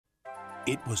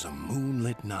It was a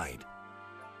moonlit night.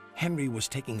 Henry was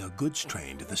taking a goods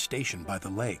train to the station by the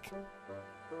lake.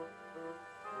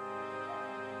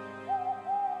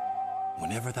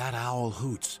 Whenever that owl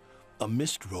hoots, a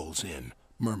mist rolls in,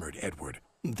 murmured Edward.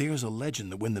 There's a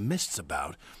legend that when the mist's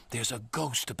about, there's a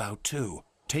ghost about too.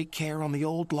 Take care on the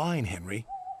old line, Henry.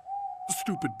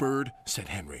 Stupid bird, said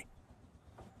Henry.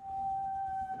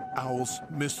 Owls,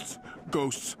 mists,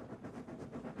 ghosts.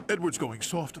 Edward's going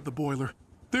soft at the boiler.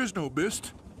 There's no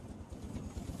mist.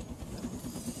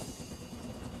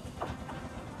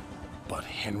 But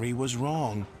Henry was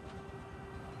wrong.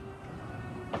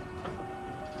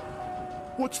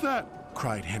 What's that?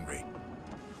 Cried Henry.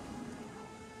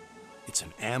 It's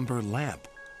an amber lamp,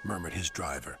 murmured his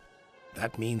driver.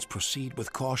 That means proceed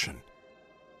with caution.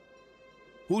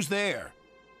 Who's there?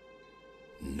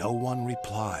 No one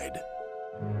replied.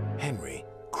 Henry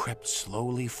crept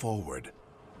slowly forward.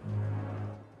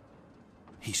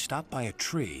 He stopped by a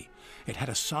tree. It had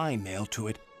a sign nailed to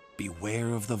it,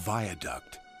 "Beware of the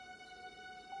viaduct."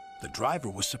 The driver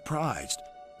was surprised.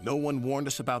 No one warned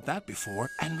us about that before.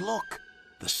 And look,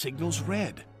 the signal's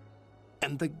red.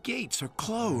 And the gates are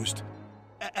closed.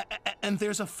 And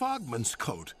there's a fogman's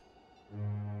coat.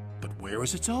 But where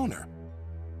is its owner?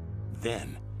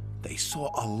 Then they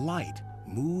saw a light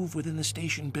move within the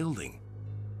station building.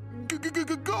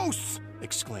 Ghosts!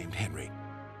 Exclaimed Henry.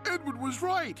 Edward was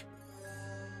right.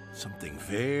 Something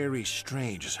very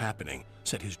strange is happening,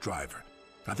 said his driver.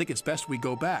 I think it's best we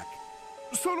go back.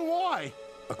 So do I,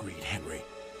 agreed Henry.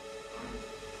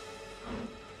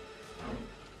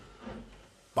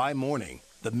 By morning,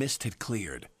 the mist had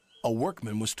cleared. A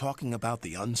workman was talking about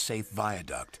the unsafe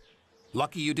viaduct.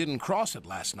 Lucky you didn't cross it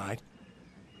last night.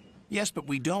 Yes, but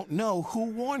we don't know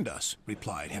who warned us,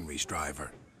 replied Henry's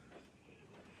driver.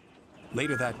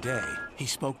 Later that day, he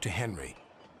spoke to Henry.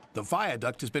 The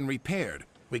viaduct has been repaired.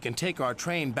 We can take our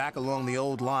train back along the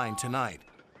old line tonight.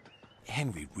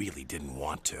 Henry really didn't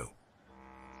want to.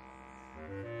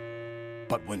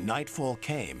 But when nightfall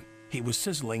came, he was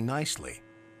sizzling nicely.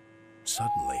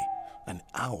 Suddenly, an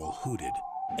owl hooted,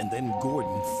 and then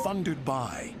Gordon thundered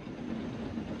by.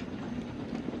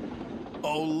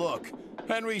 Oh, look,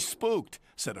 Henry's spooked,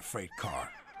 said a freight car.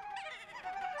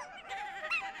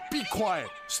 Be quiet,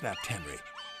 snapped Henry.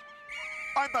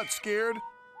 I'm not scared.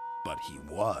 But he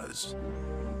was.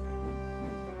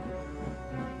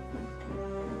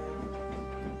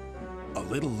 A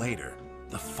little later,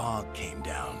 the fog came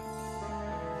down.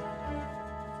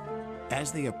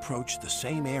 As they approached the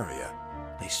same area,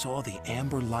 they saw the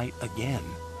amber light again.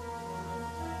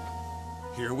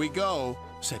 Here we go,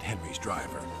 said Henry's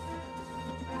driver.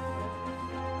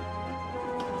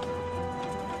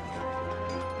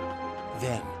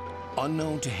 Then,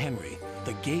 unknown to Henry,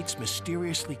 the gates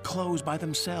mysteriously closed by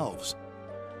themselves,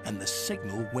 and the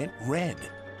signal went red.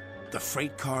 The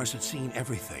freight cars had seen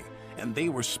everything, and they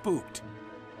were spooked.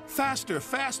 Faster,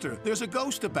 faster, there's a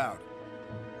ghost about.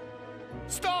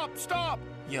 Stop, stop,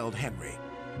 yelled Henry.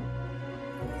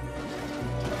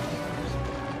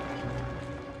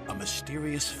 A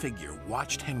mysterious figure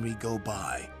watched Henry go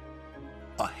by.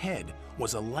 Ahead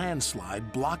was a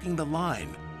landslide blocking the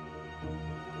line.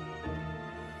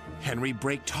 Henry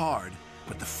braked hard,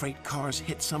 but the freight cars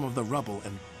hit some of the rubble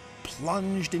and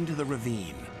plunged into the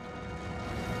ravine.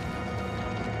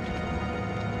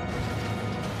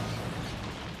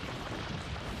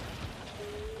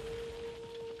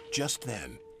 Just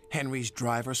then, Henry's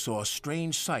driver saw a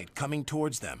strange sight coming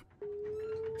towards them.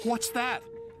 What's that?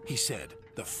 He said.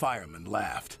 The fireman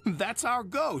laughed. That's our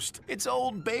ghost. It's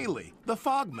Old Bailey, the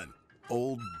fogman.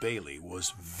 Old Bailey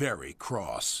was very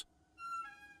cross.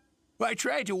 I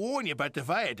tried to warn you about the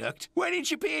viaduct. Why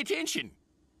didn't you pay attention?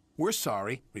 We're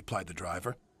sorry, replied the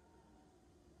driver.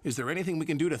 Is there anything we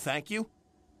can do to thank you?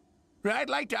 I'd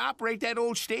like to operate that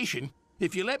old station.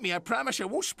 If you let me, I promise I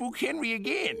won't spook Henry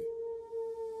again.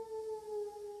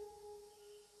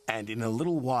 And in a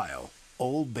little while,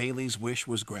 Old Bailey's wish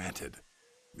was granted.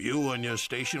 You and your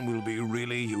station will be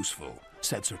really useful,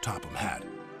 said Sir Topham Hatt.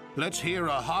 Let's hear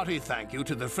a hearty thank you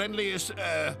to the friendliest,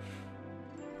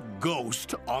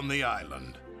 ghost on the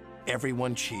island.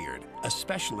 Everyone cheered,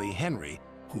 especially Henry,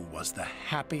 who was the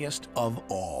happiest of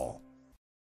all.